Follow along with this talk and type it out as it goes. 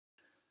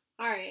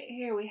Alright,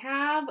 here we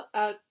have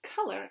A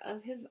Color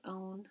of His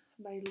Own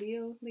by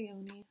Leo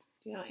Leone. Do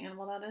you know what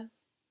animal that is?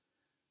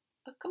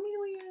 A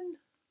chameleon.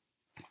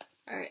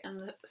 Alright,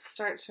 and it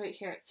starts right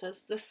here. It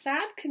says, the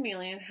sad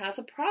chameleon has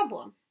a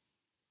problem.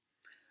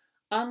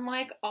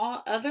 Unlike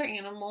all other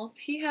animals,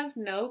 he has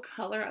no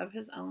color of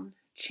his own,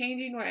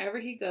 changing wherever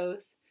he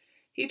goes.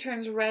 He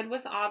turns red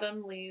with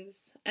autumn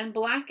leaves and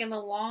black in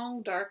the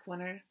long, dark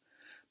winter.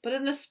 But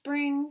in the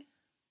spring,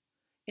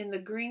 in the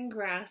green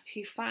grass,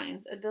 he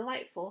finds a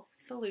delightful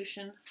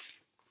solution.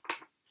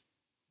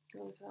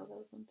 Look at all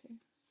those ones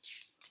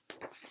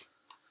here.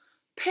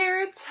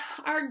 Parrots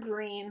are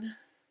green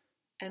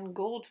and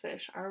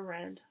goldfish are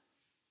red.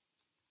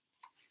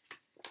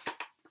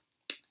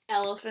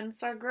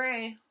 Elephants are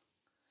gray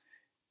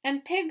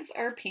and pigs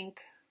are pink.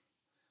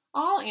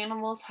 All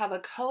animals have a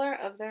color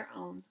of their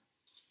own,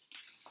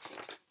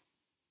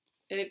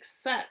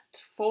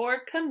 except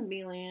for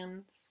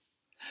chameleons.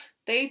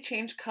 They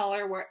change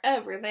color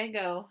wherever they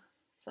go.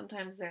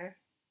 Sometimes they're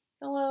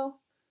yellow,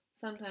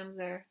 sometimes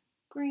they're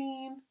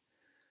green,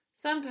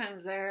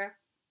 sometimes they're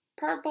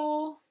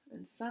purple,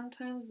 and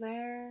sometimes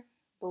they're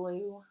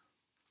blue.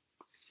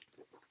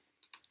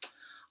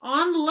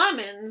 On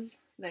lemons,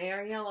 they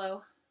are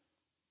yellow.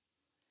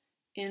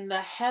 In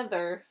the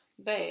heather,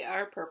 they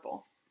are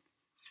purple.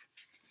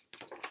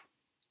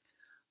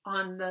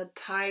 On the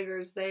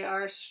tigers, they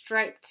are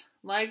striped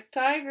like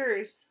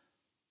tigers.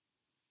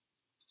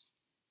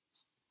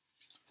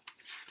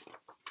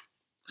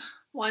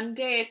 One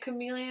day, a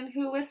chameleon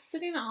who was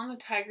sitting on a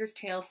tiger's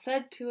tail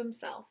said to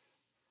himself,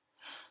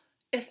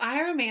 if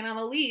I remain on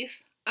a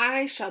leaf,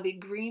 I shall be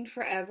green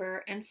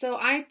forever, and so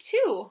I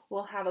too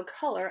will have a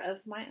color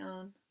of my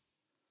own.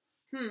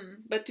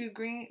 But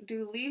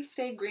do leaves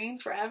stay green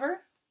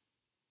forever?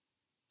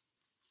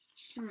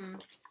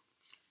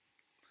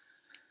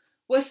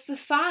 With the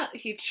thought,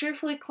 he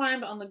cheerfully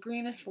climbed on the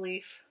greenest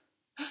leaf.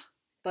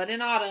 But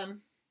in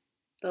autumn,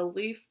 the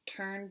leaf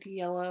turned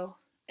yellow,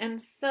 and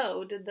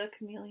so did the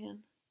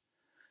chameleon.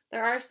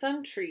 There are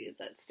some trees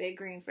that stay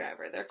green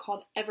forever. They're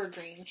called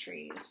evergreen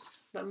trees,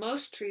 but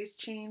most trees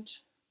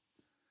change.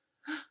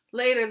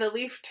 Later, the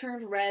leaf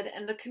turned red,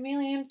 and the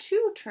chameleon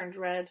too turned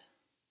red.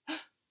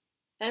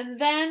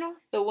 And then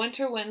the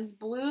winter winds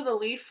blew the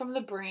leaf from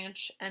the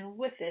branch, and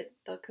with it,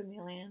 the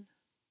chameleon.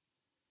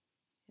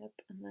 Yep,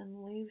 and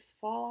then leaves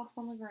fall off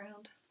on the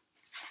ground.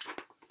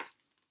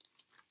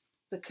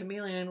 The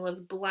chameleon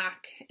was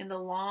black in the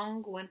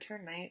long winter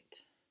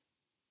night.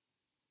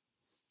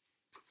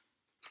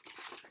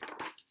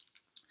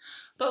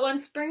 But when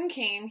spring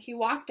came, he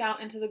walked out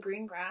into the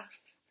green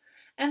grass,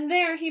 and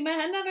there he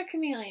met another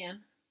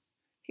chameleon.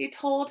 He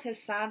told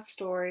his sad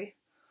story.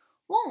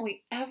 Won't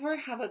we ever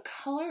have a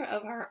color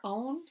of our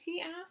own?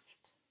 He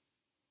asked.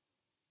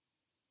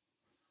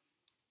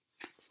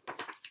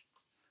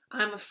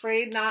 I'm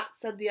afraid not,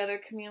 said the other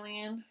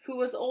chameleon, who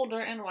was older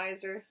and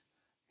wiser.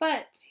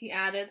 But, he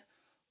added,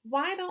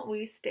 why don't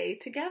we stay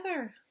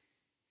together?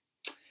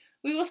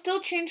 We will still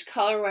change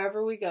color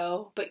wherever we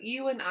go, but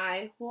you and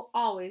I will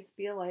always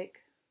be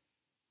alike.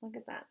 Look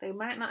at that. They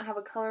might not have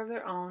a color of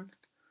their own,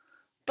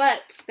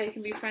 but they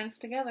can be friends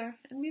together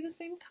and be the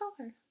same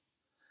color.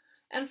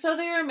 And so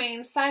they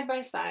remained side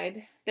by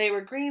side. They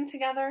were green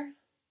together.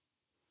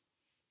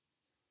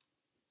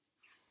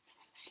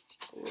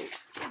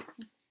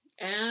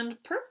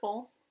 And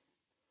purple.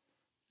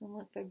 And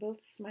look, they're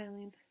both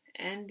smiling.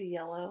 And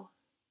yellow.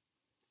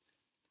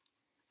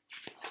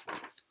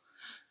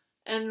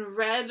 And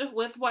red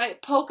with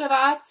white polka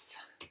dots.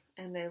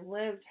 And they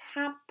lived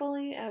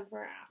happily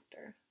ever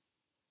after.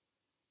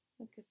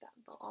 Look at that.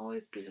 They'll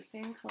always be the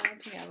same color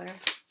together.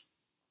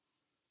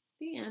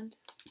 The end.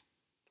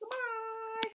 Goodbye.